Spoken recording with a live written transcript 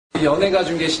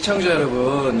연예가중계 시청자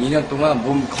여러분, 2년 동안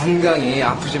몸 건강히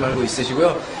아프지 말고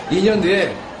있으시고요. 2년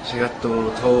뒤에 제가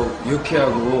또 더욱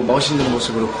유쾌하고 멋있는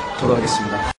모습으로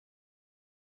돌아오겠습니다.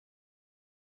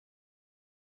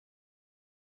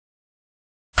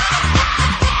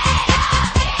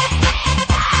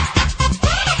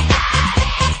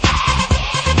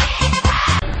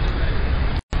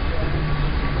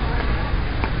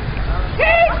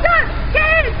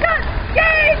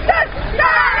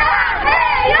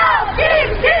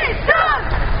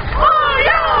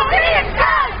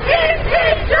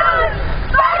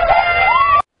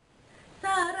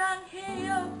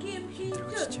 사랑해요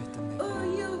김희준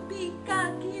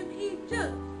우유비가 김희준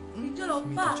희준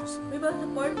오빠 we will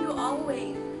support you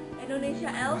always. Indonesia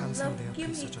elves love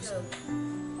Kim Heechul.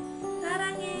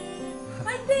 사랑해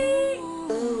파이팅!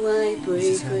 So I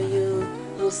pray for you,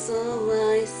 oh so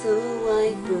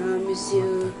I promise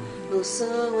you, oh so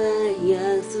I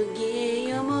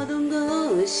약속해요 모든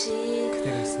것이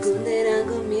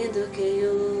그대라고 믿을게요.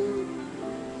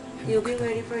 You'll be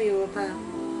ready for you, 오빠.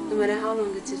 No matter how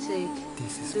long it will take,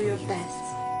 do your best.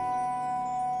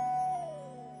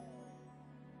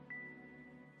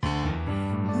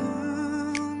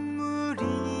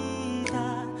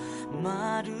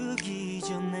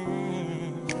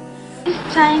 This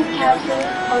time capsule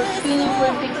or feeling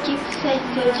will be keepsake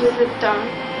till you return.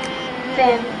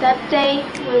 Then that day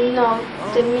will know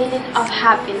the meaning of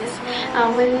happiness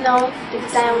and will know the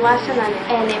time wasn't an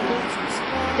enemy.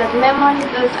 That memory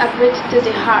builds a bridge to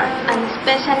the heart, and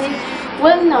especially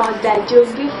we'll know that you'll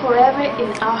be forever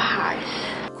in our hearts.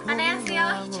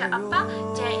 안녕하세요, 희철 아빠.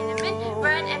 제 이름은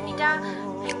브랜입니다.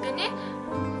 펭귄은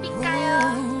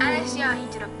삐까요. 안녕하세요,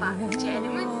 희철 아빠. 제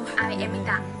이름은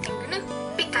아이입니다.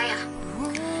 펭귄은 삐까요.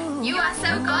 You are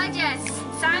so gorgeous.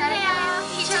 사랑해요,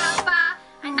 희철 아빠.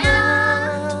 안녕.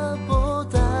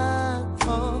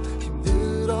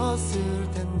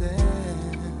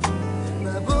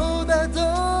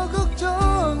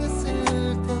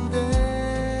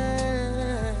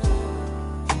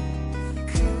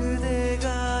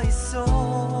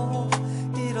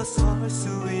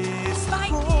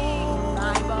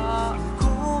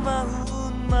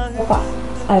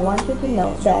 I want you to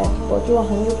know that I support you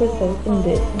 100% in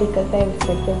this because I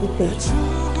respect your decision.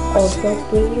 Also,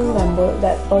 please remember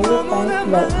that all your fans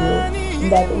love you,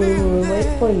 that we will wait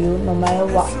for you no matter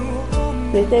what.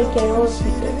 Please take care of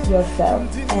yourself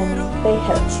and stay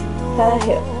healthy.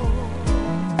 사랑해요.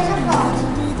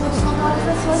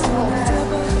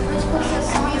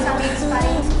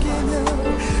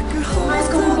 Mas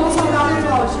como bom soldado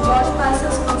volte para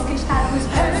seus campos que estavam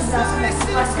esperando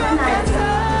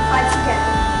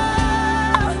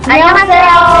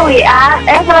안녕하세요. We are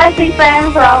SOS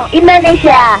fans from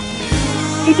Indonesia.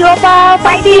 Hiechul Oppa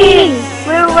fighting!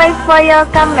 We'll wait for your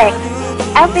comeback.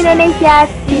 F Indonesia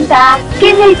cinta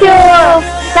Kim Heechul.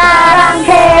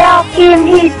 사랑해요 Kim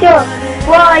Heechul.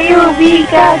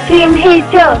 우유비가 Kim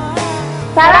Heechul.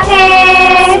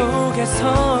 사랑해.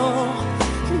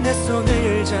 내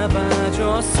손을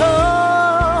잡아줘서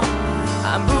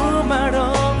아무 말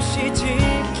없이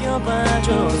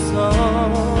지켜봐줘서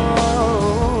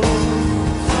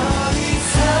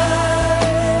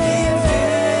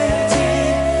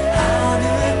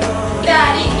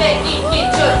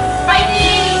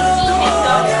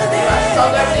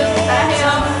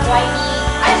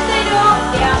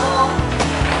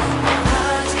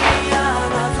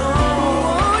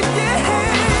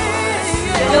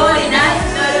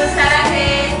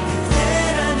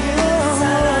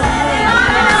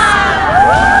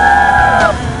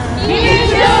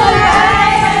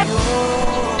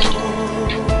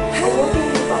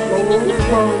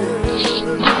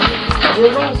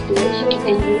Your inspiration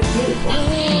and your beautiful.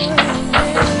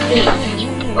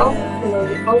 Oh, below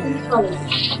the golden color.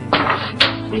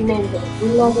 Remember, we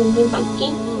love you,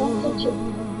 begin to you.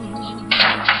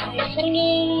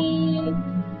 Singing.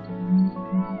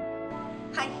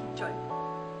 Hi, Joy.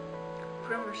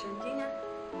 From Argentina,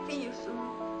 see you soon.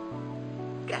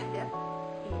 Gracias.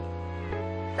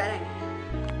 사랑해.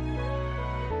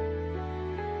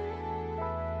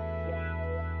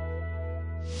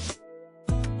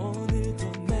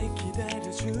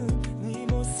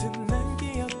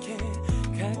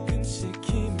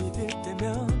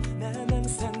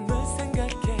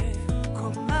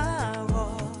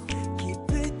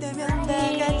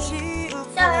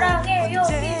 사랑해요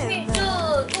김희준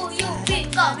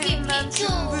우유비가 김희준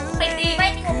파이팅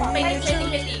파이팅 오빠 파이팅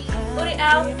우리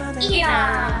아웃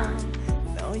이야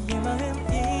너의 마음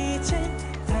이제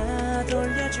다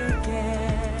돌려줄게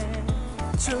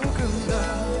조금 더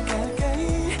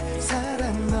가까이 살아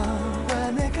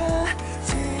너와 내가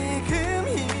지금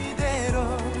이대로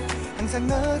항상 난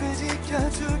너를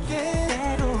지켜줄게.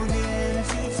 때로는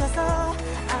지쳐서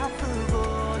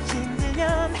아프고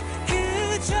힘들면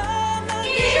그저 넌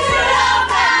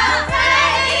히출오빠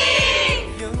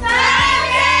파이팅!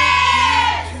 사랑해!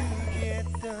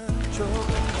 조금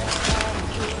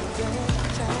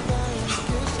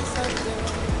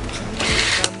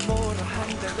뭐라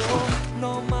한다고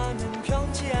너만은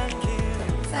변치 않길.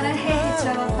 사랑해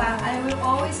HeechulOppa. I will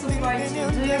always support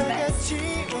you. Do your best.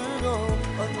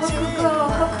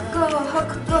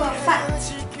 허크고 facts.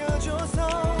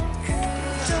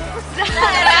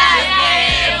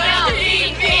 사랑해요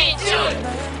김희준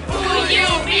우유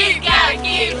밀가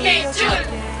김희준.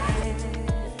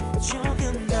 조금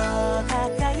더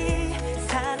가까이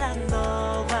사랑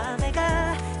너와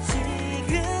내가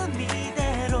지금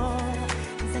이대로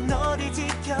항상 너를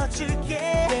지켜줄게.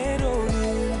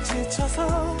 때로는 지쳐서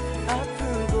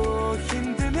아프고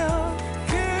힘들면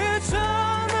그저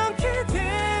넘게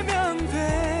되면 돼.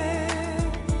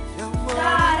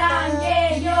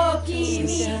 사랑해요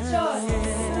김희준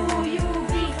우유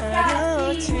밀가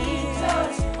김희준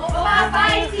오빠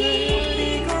파이팅!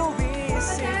 그리고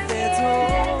있을 때도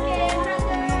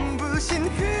눈부신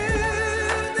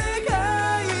그대가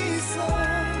있어.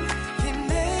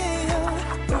 힘내어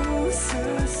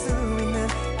웃을 수 있는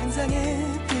환상의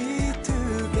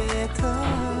비투게더.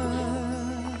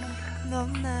 넌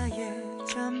나의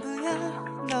전부야.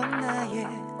 넌 나의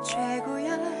최고야.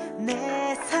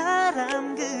 내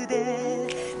사람 그대.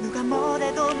 누가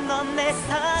뭐래도 넌 내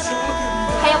사람.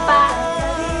 Hi, Oppa.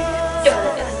 I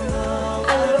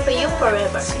will love you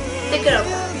forever. Take care of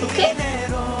her, okay?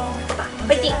 Oppa,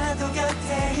 fighting.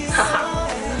 Haha.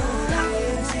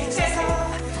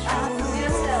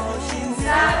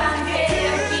 사랑해요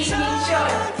김희준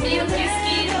미우키스키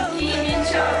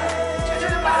김희준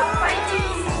HeechulOppa 파이팅!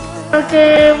 joki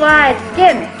white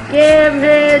Kim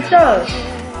Heechul.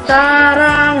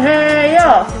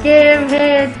 사랑해요 Kim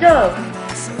Heechul.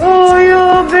 우유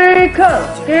밀크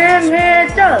Kim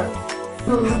Heechul.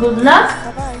 Good luck.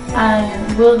 I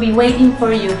will be waiting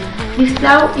for you. This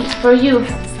love is for you.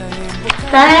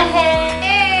 Saranhe.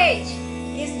 H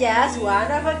is just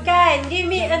one of a kind. Give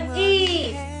me an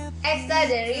E.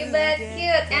 Extraordinary but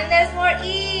cute, and there's more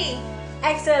E.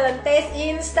 Excellent taste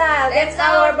in style. That's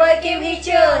our boy Kim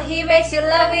Heechul. He makes you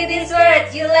love with his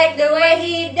words. You like the way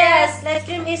he does. Let's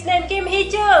scream his name, Kim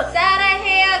Heechul.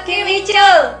 사랑해요, Kim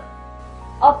Heechul.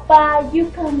 Oppa,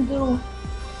 you can do.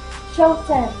 Show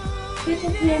them.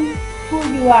 Discipline who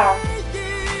you are.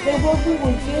 They will be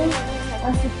with you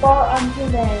and support until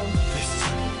the end.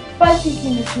 Fighting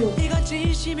Kim Heechul. 이건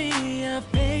진심이야,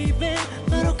 baby.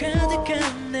 너로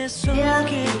가득한 내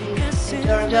손길.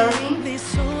 Your journey,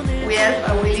 we are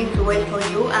willing to wait for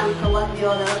you and for what the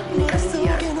others in the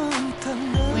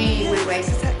coming years. We will wait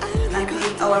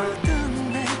until our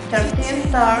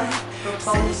 13th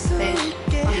performance stage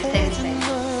on the same stage.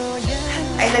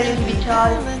 I love you,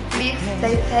 Heechul. Please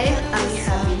stay safe and be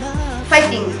happy.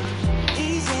 Fighting!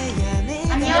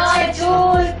 안녕 해줄.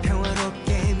 평화롭게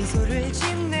미소를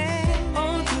짓네.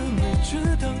 어둠을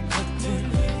주던 커튼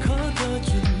걷어준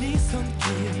네 손길.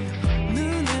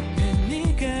 눈앞에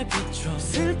네가 비춰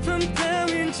슬픔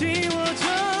따윈 지워져.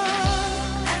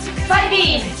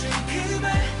 파이팅!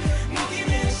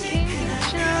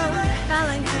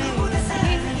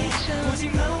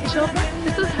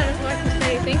 This is kind of like to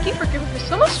say thank you for giving me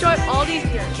so much joy all these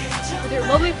years with your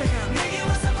lovely personality.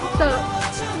 So,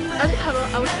 as a couple,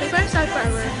 I will stay by your side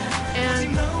forever,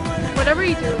 and whatever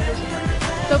you do, we'll support you.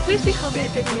 So please be healthy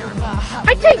and take me on.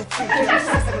 Fighting!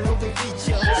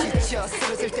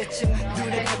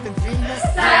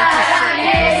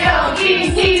 사랑해요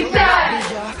김희준.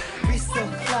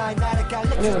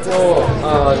 안녕하세요.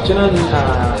 저는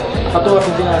카토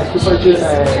아르헨티나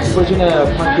슈퍼주니어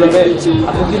팬클럽의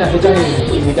아르헨티나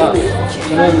회장입니다.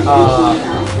 저는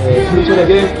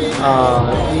김희철에게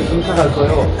인사할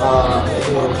거예요.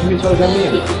 김희철 회장님,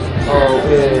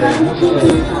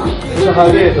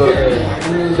 무사하게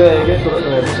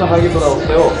무사하게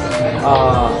돌아오세요.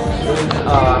 저는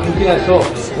아르헨티나에서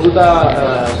모두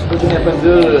다 슈퍼주니어 팬들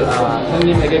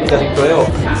형님에게 기다릴 거예요.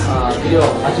 그리고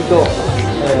아직도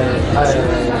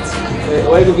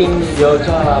외국인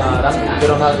여자랑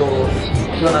결혼하고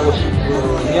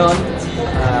싶으면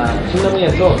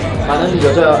신남리에서 많은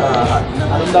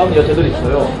아름다운 여자들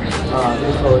있어요.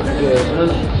 그래서 저는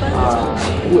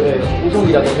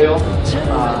우성이라고 해요.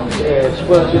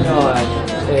 15년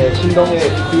신동에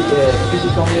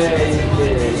비시성에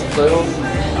있어요.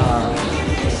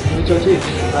 김희철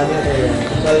잘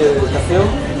갔어요.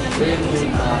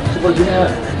 슈퍼주니어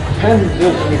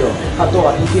팬들입니다. 카토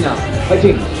아르헨티나 파이팅!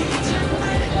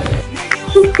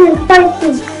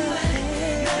 파이팅!